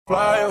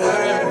Fly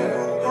away,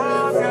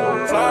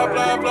 fly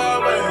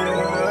away.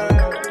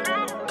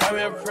 I'm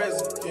your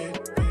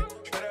president.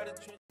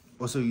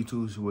 What's up,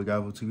 YouTube? It's your boy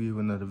Gavo TV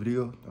with another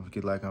video. Don't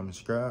forget to like, comment,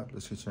 subscribe.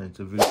 Let's get straight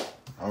into the video.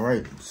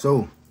 Alright,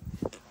 so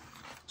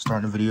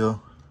starting the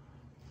video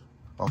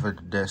off at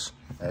the desk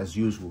as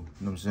usual.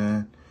 You know what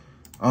I'm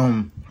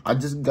saying? I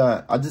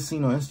just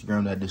seen on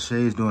Instagram that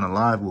Deshae is doing a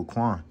live with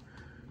Quan.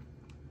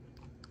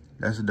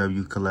 That's a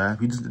W collab.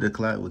 He just did a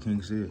collab with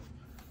King Sid.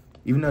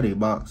 Even though they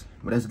boxed.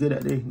 But that's good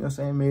that they, you know what I'm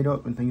saying, made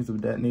up and things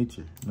of that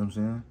nature. You know what I'm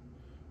saying?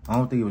 I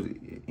don't think it was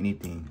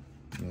anything,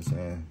 you know what I'm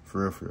saying,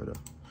 for real though.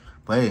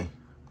 But hey,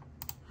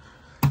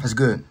 that's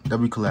good.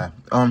 W collab.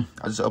 I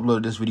just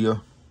uploaded this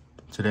video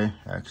today,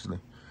 actually.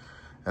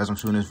 As I'm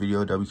shooting this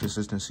video, W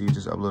consistency,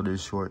 just uploaded it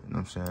short, you know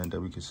what I'm saying?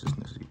 W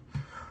consistency.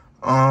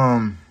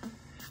 What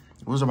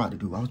was I about to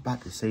do? I was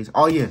about to say,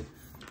 oh yeah.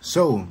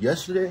 So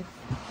yesterday,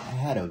 I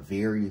had a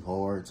very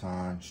hard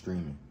time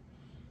streaming.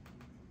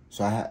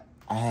 So I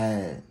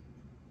had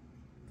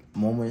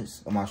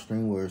moments of my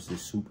stream where it's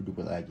just super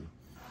duper laggy.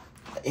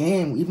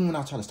 And even when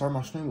I tried to start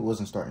my stream, it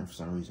wasn't starting for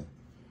some reason.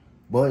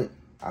 But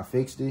I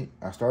fixed it.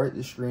 I started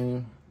the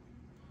stream,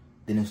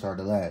 then it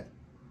started to lag.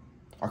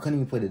 I couldn't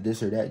even play the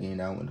this or that game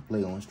that I wanted to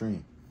play on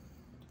stream.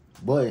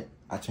 But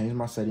I changed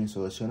my settings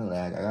so it shouldn't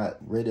lag. I got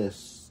rid of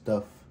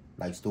stuff,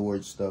 like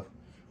storage stuff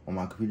on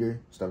my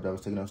computer, stuff that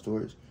was taking up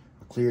storage.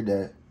 I cleared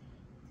that.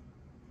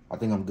 I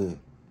think I'm good. You know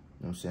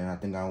what I'm saying? I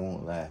think I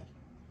won't lag.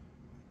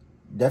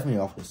 Definitely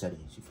off the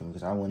settings, you feel me?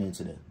 Because I went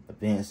into the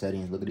advanced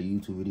settings, look at the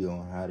YouTube video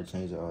on how to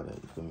change it, all that,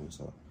 you feel me?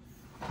 So,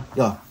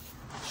 yeah,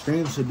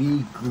 stream should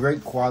be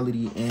great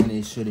quality and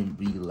it shouldn't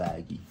be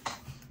laggy.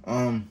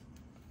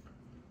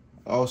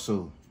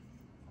 Also,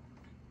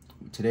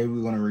 today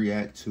we're gonna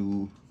react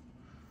to,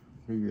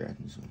 what are we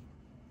reacting to?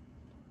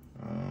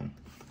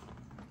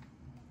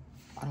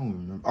 I don't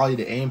remember. Oh, yeah,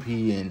 the AMP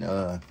and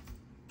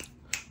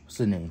what's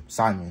the name?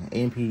 Simon.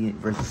 AMP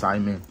versus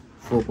Simon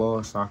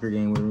football, soccer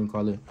game, whatever you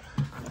call it.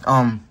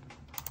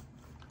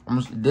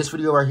 This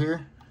video right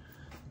here,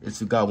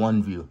 it's got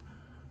 1 view.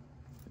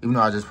 Even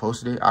though I just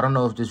posted it, I don't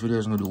know if this video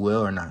is gonna do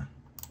well or not.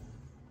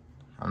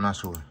 I'm not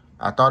sure.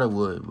 I thought it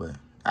would, but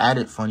I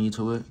added funny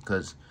to it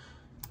because,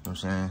 you know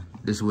what I'm saying,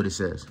 this is what it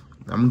says.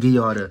 I'm gonna give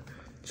y'all the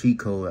cheat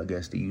code, I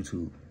guess, to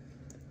YouTube.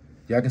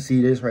 Y'all can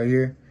see this right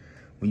here.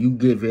 When you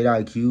get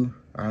vidIQ,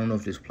 I don't know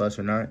if it's plus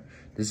or not.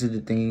 This is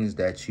the things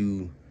that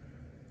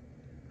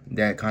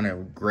kind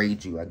of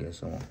grade you, I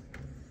guess, on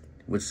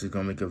which is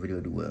gonna make your video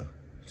do well.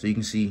 So you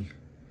can see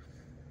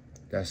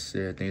that's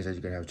things that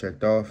you can have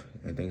checked off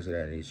and things of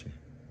that nature.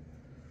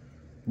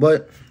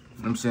 But, you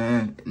know what I'm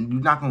saying,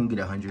 you're not gonna get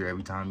 100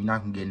 every time. You're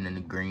not gonna get in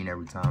the green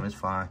every time. It's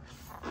fine.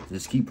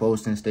 Just keep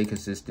posting, stay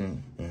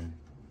consistent, and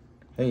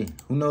hey,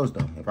 who knows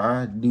though? If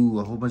I do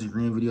a whole bunch of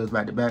green videos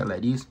back to back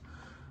like these,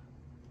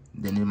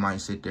 then it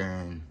might sit there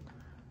and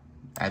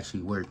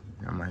actually work.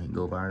 I might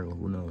go viral,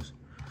 who knows?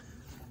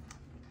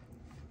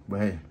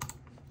 But hey,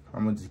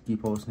 I'm gonna just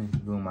keep posting,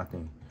 doing my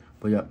thing.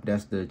 But yep,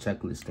 that's the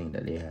checklist thing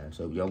that they have.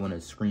 So if y'all wanna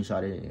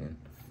screenshot it and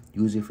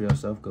use it for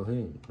yourself, go ahead.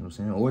 You know what I'm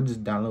saying? Or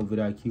just download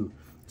vidIQ.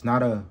 It's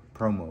not a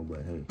promo,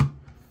 but hey,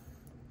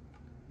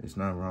 it's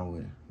nothing wrong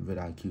with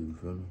vidIQ, you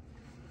feel me?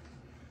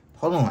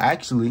 Hold on,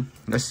 actually,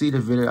 let's see if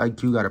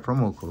vidIQ got a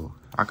promo code.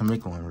 I can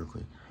make one real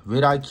quick.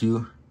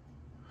 vidIQ,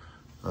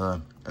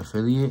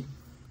 affiliate.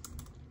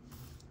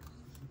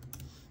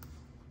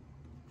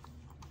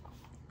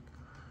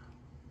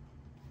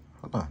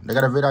 Hold on, they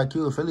got a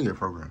vidIQ affiliate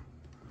program.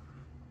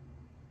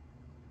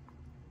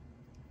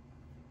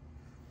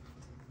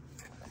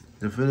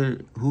 The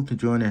affiliate, who can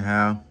join and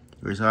how?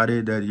 We're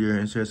excited that you're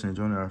interested in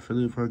joining our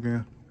affiliate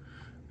program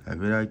at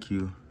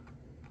vidIQ.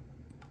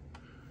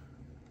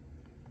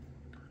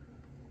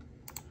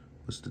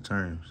 What's the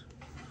terms?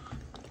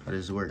 How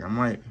does it work? I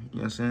might, you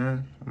know what I'm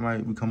saying? I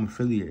might become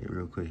affiliated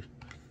real quick.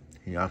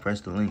 And y'all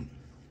press the link.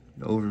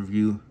 The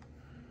overview.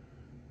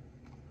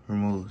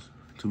 Promos.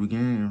 To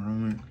begin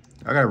enrollment.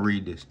 I gotta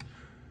read this.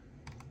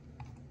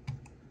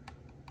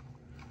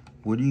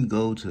 Where do you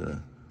go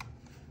to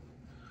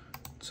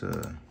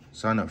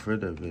sign up for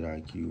the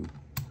vidIQ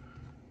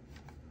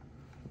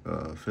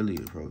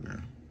affiliate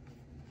program?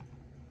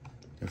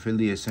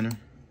 Affiliate center.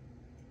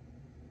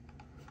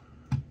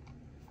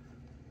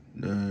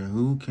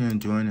 Who can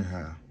join and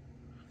how?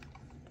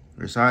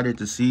 We're excited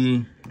to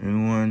see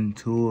anyone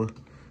tool.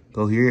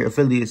 Go here,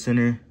 affiliate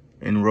center,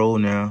 enroll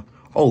now.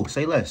 Oh,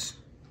 say less.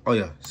 Oh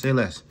yeah, say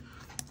less.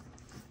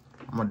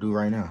 I'm gonna do it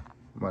right now.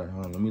 Hold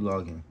on, let me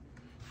log in. You know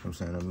what I'm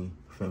saying? Let me,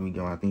 feel me,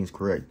 get my things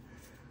correct.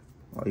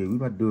 Oh yeah, we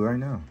about to do it right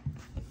now.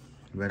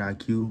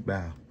 vidIQ,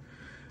 bow.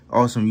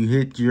 Awesome, you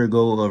hit your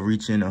goal of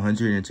reaching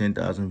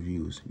 110,000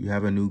 views. You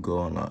have a new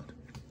goal unlocked.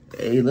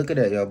 Hey, look at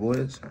that, y'all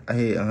boys. I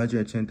hit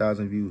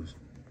 110,000 views.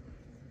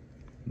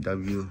 You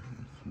know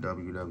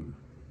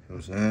what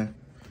I'm saying?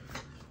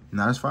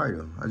 Nah, that's fire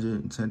though. I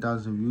just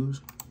 10,000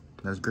 views.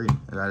 That's great.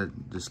 I gotta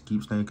just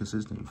keep staying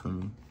consistent, you feel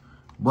me?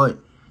 But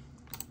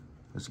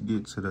let's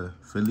get to the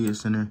affiliate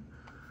center.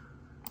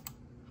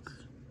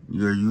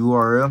 Your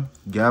URL,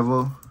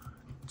 Gavo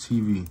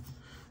TV.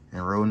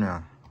 And roll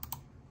now.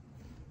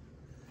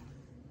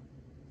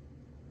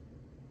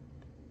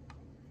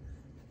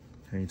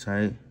 Hang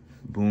tight.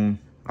 Boom.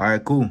 All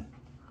right, cool.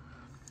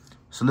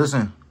 So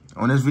listen,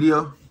 on this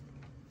video,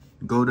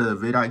 go to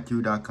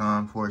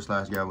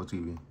vidiq.com/GavelTV.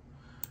 You know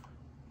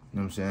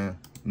what I'm saying?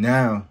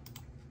 Now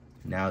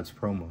it's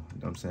promo. You know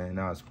what I'm saying?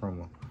 Now it's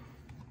promo.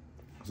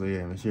 So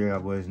yeah, make sure y'all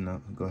boys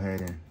know. Go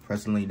ahead and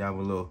press the link down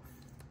below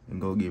and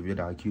go get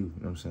vidIQ. You know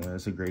what I'm saying?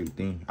 That's a great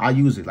thing. I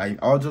use it. Like,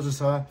 all jokes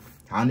aside,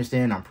 I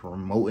understand I'm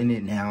promoting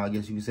it now, I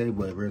guess you could say,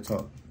 but real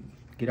talk.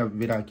 Get up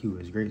vidIQ.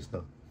 It's great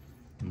stuff.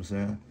 You know what I'm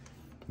saying?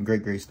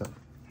 Great stuff.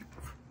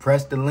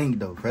 Press the link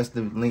though. Press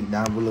the link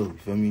down below. You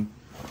feel me?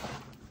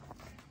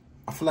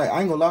 I feel like,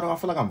 I ain't gonna lie though, I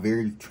feel like I'm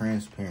very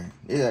transparent.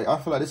 Yeah, I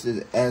feel like this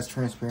is as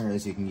transparent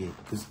as it can get.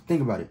 Cause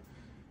think about it.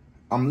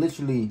 I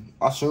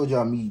showed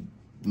y'all me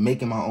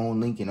making my own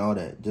link and all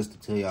that just to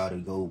tell y'all to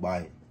go buy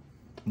it.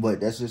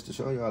 But that's just to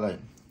show y'all, like,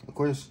 of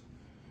course,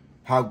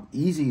 how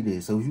easy it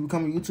is. So if you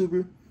become a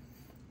YouTuber,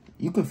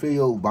 you can fill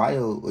your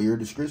bio or your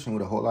description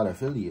with a whole lot of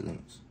affiliate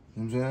links.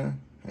 You know what I'm saying?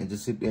 And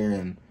just sit there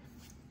and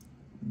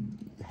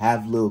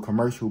have little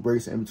commercial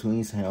breaks in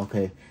between saying,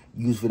 okay,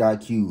 use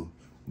vidIQ,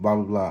 blah,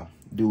 blah, blah.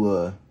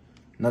 Do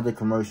another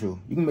commercial.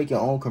 You can make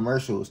your own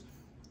commercials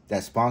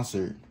that's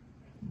sponsored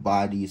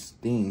by these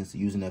things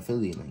using the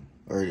affiliate link.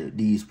 Or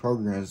these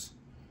programs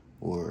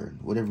or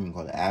whatever you can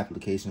call it,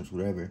 applications,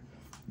 whatever,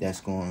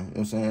 that's going, you know what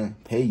I'm saying,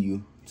 pay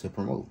you to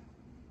promote.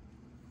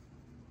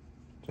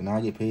 So now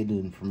I get paid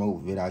to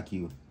promote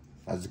vidIQ.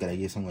 I just gotta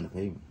get someone to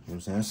pay me. You know what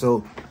I'm saying?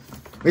 So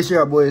make sure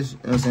y'all boys, you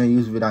know what I'm saying,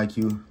 use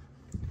vidIQ.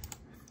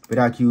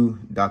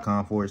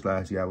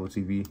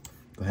 vidIQ.com/GavelTV.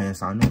 Go ahead and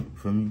sign up, you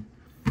feel me?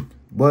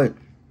 But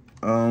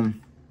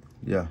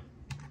yeah.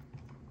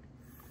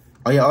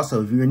 Oh yeah,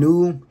 also, if you're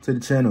new to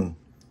the channel,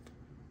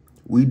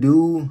 we do, you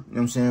know what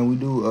I'm saying, we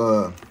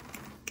do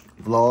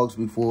vlogs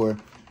before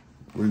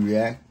we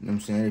react. You know what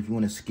I'm saying? If you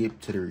want to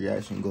skip to the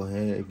reaction, go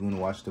ahead. If you want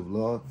to watch the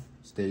vlog,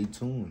 stay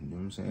tuned. You know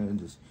what I'm saying?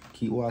 Just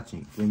keep watching,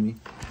 you feel me?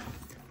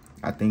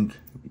 I think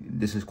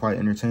this is quite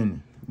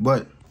entertaining.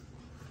 But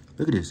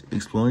look at this,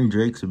 exploring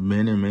Drake's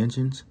abandoned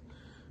mansions.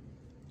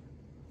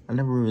 I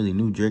never really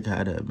knew Drake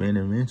had an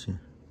abandoned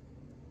mansion.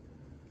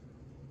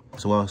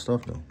 It's wild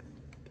stuff though.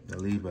 I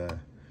leave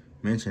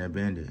mansion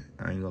abandoned.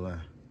 I ain't gonna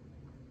lie.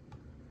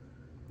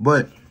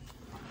 But, you know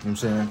what I'm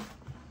saying?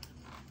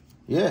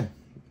 Yeah.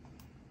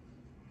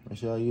 Make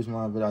sure I use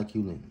my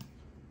vidIQ link.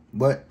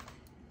 But,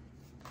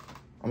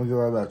 I'm gonna get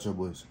right back to your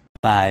boys.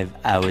 5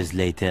 hours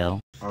later.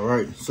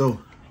 Alright, so,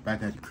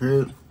 back at the crib.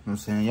 You know what I'm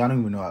saying? Y'all don't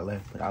even know I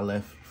left, but I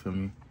left, you feel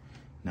me?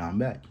 Now I'm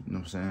back, you know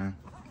what I'm saying?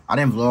 I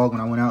didn't vlog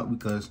when I went out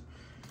because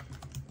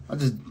I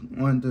just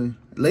wanted to,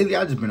 lately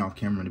I just been off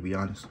camera to be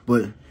honest.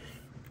 But,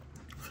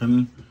 feel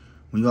me?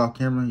 When you off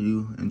camera,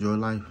 you enjoy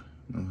life,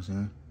 you know what I'm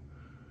saying?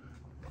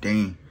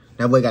 Dang,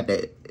 that boy got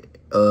that,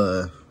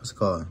 what's it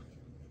called?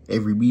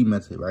 Avery B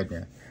method right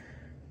there.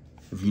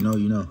 If you know,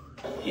 you know.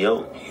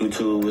 Yo,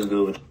 YouTube was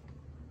good.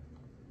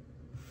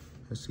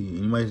 Let's see,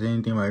 anybody say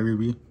anything about Avery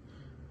B?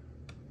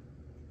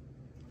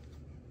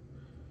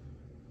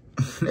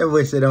 That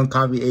boy said don't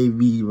copy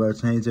AB, bro.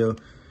 Change your,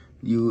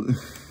 you.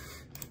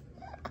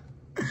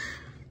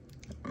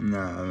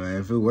 Nah,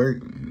 man, if it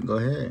work, go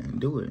ahead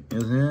and do it. You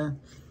know what I'm saying?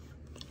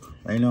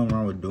 Ain't nothing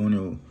wrong with doing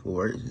it for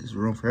work. It's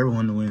room for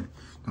everyone to win. You know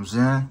what I'm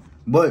saying?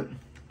 But,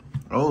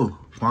 oh,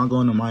 I'm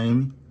going to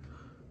Miami.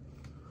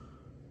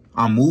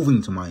 I'm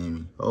moving to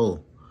Miami.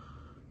 Oh,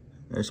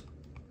 that's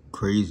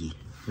crazy.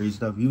 Crazy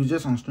stuff. He was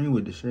just on stream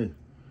with the shit.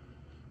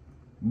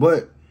 But,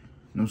 you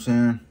know what I'm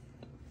saying?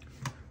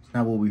 It's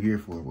not what we're here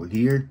for. We're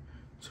here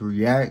to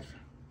react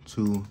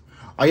to...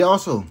 Oh, yeah,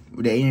 also,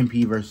 with the AMP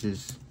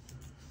versus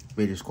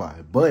Vader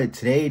Squad. But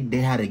today, they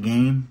had a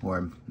game or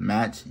a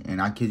match,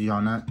 and I kid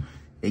y'all not,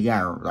 they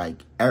got,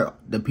 like,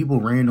 the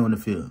people ran on the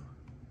field.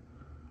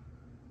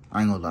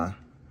 I ain't gonna lie.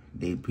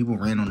 People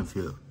ran on the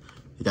field.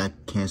 It got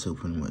canceled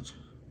pretty much.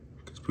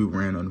 Because people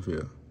ran on the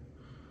field.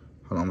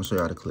 Hold on, I'm gonna show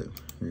y'all the clip.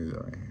 Here you go,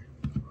 right here.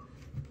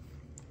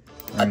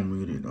 I'm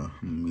muted though.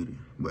 I'm muted.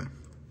 But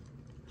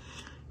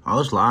I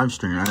was live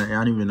streaming. I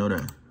didn't even know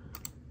that.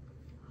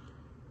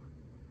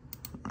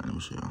 Alright, let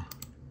me show y'all.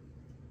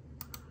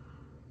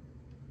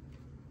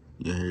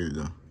 Yeah, here you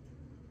go.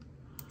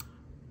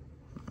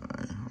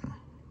 Alright, hold on.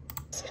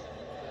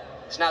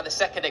 It's now the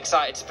second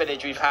excited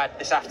spillage we've had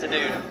this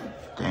afternoon.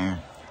 Damn.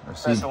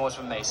 Let's see. First one was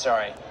from me,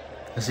 sorry.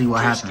 Let's see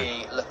what happened.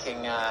 Drewski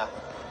looking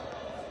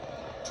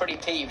pretty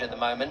peeved at the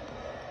moment.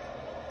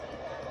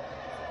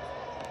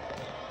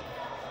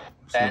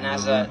 Then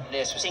as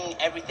Lewis, we're seeing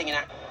everything in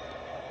action.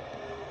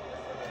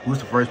 Who's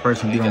the first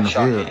person to get on the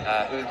field?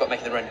 Who we've got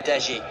making the run?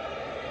 Deji.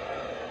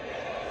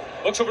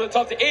 Looks over the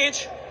top to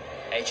H.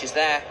 H is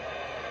there.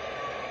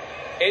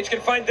 H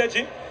can find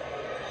Deji.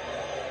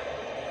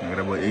 Look at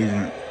that boy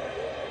Agent.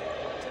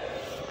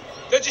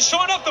 Deji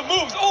showing off the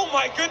moves. Oh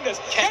my goodness.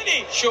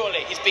 Kenny.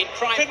 Surely he's been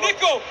crying. To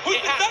Nico. Who's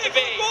been diving for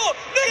the ball.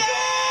 Nico!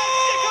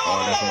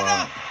 Oh, that's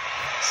wild.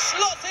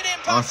 Slots it in.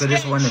 Oh, so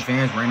this when the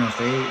fans ran on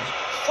stage?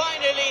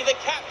 Finding finally, the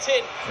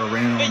captain, the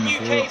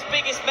UK's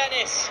biggest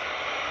menace,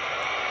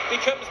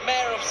 becomes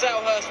mayor of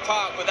Selhurst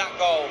Park with that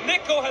goal.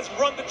 Nico has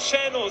run the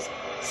channels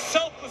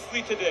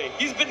selflessly today.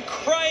 He's been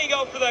crying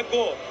out for that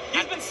goal.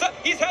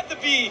 He's had to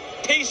be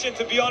patient,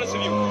 to be honest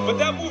with you. But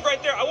that move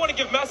right there, I want to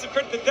give massive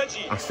credit to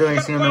Deji. I still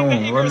ain't seen no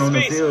one running on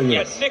the field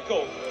yet. Yes,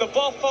 Nico, the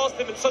ball falls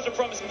to him in such a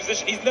promising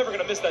position. He's never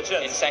going to miss that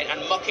chance. Insane.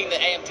 And mocking the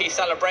AMT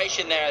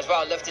celebration there as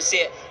well. Love to see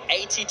it.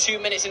 82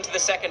 minutes into the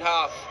second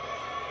half.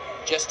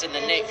 Just in the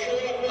nick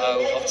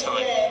of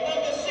time.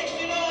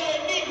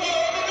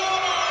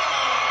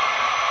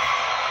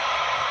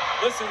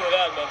 Listen to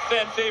that, man.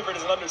 Fan favorite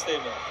is an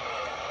understatement.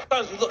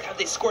 Sometimes we look how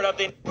they scored out.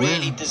 They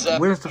really deserve.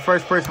 Where's the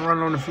first person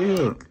running on the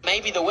field?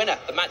 Maybe the winner,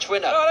 the match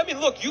winner. No, I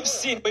mean, look, you've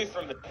seen away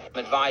from it.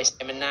 Advice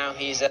him, and now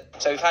he's.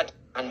 So we've had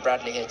Anne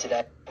Bradley here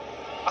today.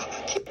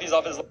 He's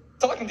off his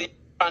talking to you.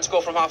 Try and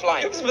score from half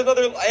line. Gives him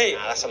another. Hey,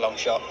 that's a long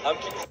shot. I'm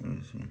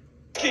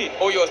key.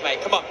 All yours,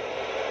 mate. Come on.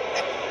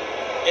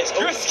 It's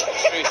Drewski.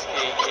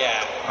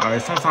 Yeah. All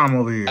right, sometime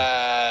over here.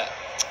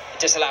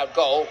 Disallowed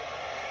goal,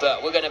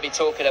 but we're going to be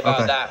talking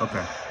about that.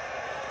 Okay.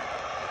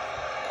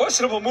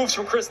 Questionable moves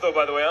from Chris, though,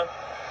 by the way, huh?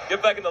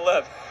 Get back in the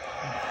left.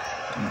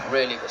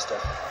 Really good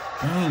stuff.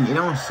 Dang, it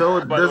don't show.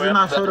 Does it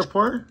not show the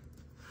part?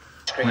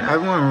 When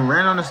everyone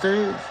ran on the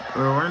stage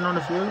or ran on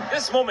the field?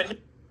 This moment,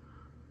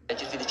 it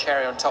just be the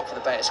cherry on top for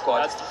the Beta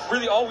squad. That's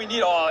really all we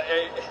need.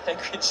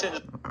 Angry Chin.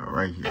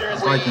 Right here.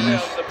 There's Liking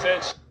this. on the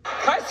pitch.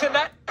 Kaisen,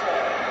 that.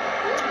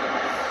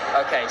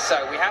 Okay,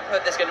 so we have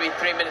heard there's going to be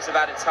 3 minutes of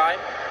added time.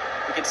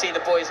 You can see the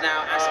boys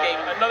now asking.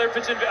 Another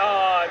pitch invader.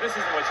 This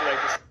isn't what you like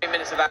to see. 3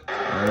 minutes of added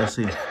time. Let's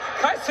see.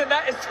 Kaisen,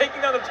 that is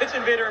taking on the pitch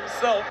invader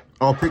himself.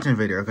 Oh, pitch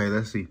invader. Okay,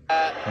 let's see.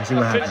 Let's see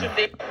what happens.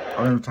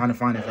 I'm trying to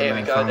find it for Here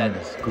we go then.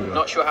 Cool.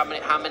 Not sure how many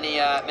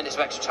minutes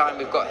of extra time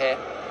we've got here.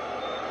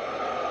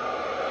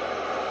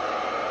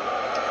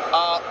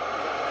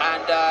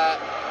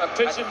 A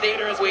pitch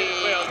invader is being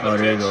played on the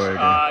pitch. There you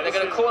go. They're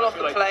going to call off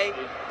the play.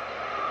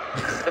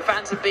 The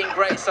fans have been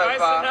great so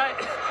far.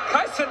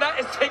 Kaisen, that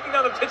is taking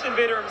on the pitch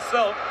invader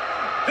himself.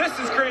 This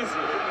is crazy.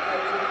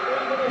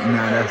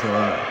 Nah, that's a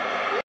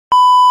lot.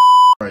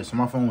 Alright, so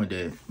my phone went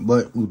dead,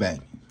 but we back.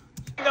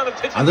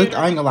 I ain't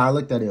gonna lie, I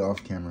looked at it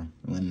off camera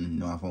when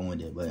my phone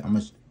went dead, but I'm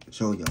gonna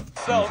show y'all.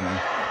 So,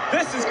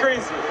 this is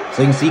crazy.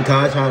 So you can see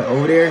Kai tried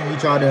over there, he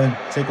tried to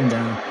take him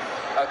down.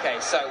 Okay,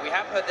 so we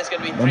have heard there's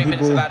going to be 3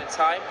 minutes of added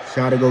time.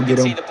 Try to go get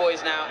him. See the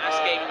boys now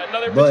asking.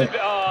 Another but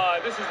pitch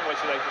this isn't what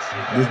you like to see.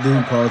 This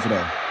dude calls it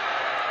off.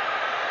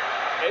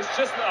 It's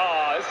just isn't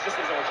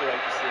what you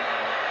like to see.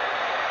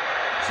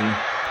 See?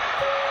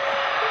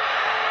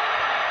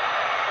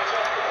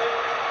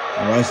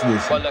 Watch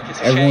this. Well, look, it's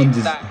a Everyone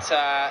shame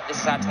that this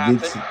has had to happen.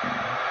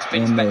 It's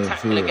been a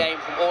spectacular game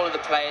from all of the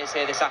players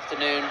here this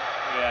afternoon.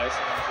 Yeah, this is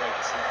what you like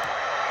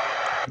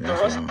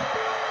to see.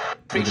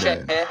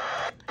 Appreciate it.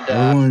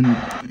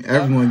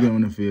 Everyone get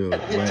on the field.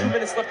 2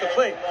 minutes left to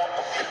play.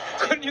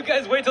 Couldn't you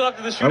guys wait till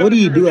after the shootout? What do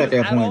you do at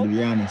that point, to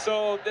be honest?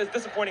 So there's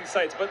disappointing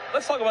sights, but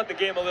let's talk about the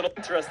game a little.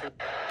 Interesting.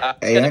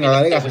 Hey, I ain't gonna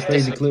lie, they got some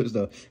crazy clips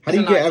though. How do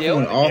you get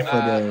everyone off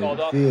of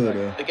the field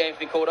though? The game's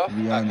been called off? To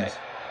be honest.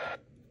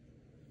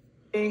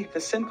 The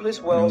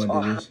simplest wells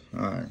are.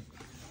 Alright.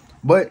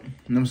 But, you know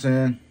what I'm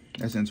saying?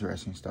 That's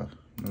interesting stuff.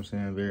 You know what I'm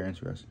saying? Very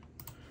interesting.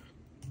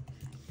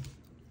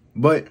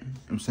 But, you know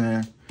what I'm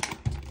saying?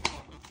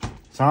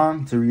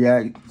 Time to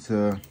react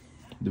to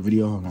the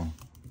video. Hold on.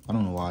 I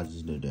don't know why I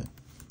just did that.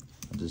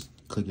 I just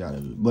clicked out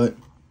of it. But,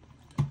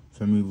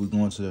 for me, we're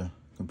going to the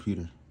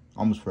computer. I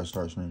almost press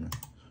start streaming.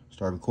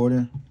 Start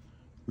recording.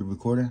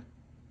 Re-recording.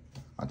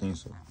 I think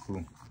so.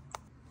 Cool.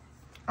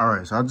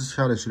 Alright, so I just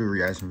tried to shoot a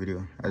reaction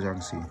video, as y'all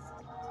can see.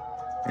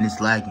 And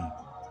it's lagging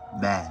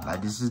bad.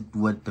 Like, this is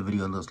what the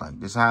video looks like.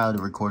 This is how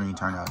the recording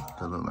turned out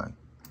to look like.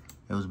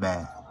 It was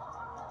bad.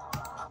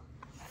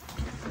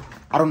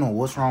 I don't know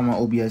what's wrong with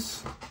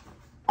OBS.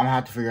 I'm gonna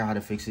have to figure out how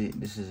to fix it.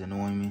 This is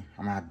annoying me.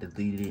 I'm gonna have to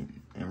delete it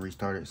and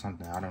restart it,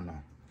 something. I don't know.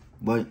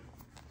 But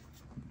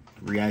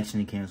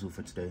reaction canceled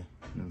for today. You know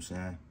what I'm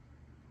saying?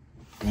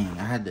 Dang,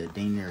 I had the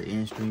thing there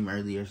in stream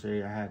earlier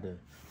yesterday. I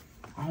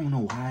don't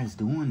know why it's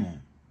doing that.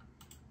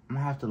 I'm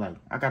gonna have to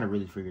I gotta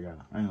really figure it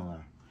out. I ain't gonna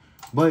lie.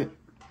 But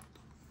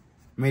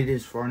made it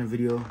this far in the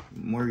video.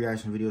 More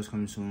reaction videos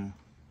coming soon.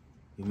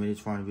 If you made it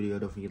this far in the video,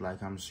 don't forget to like,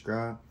 comment,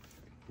 subscribe.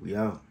 We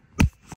out.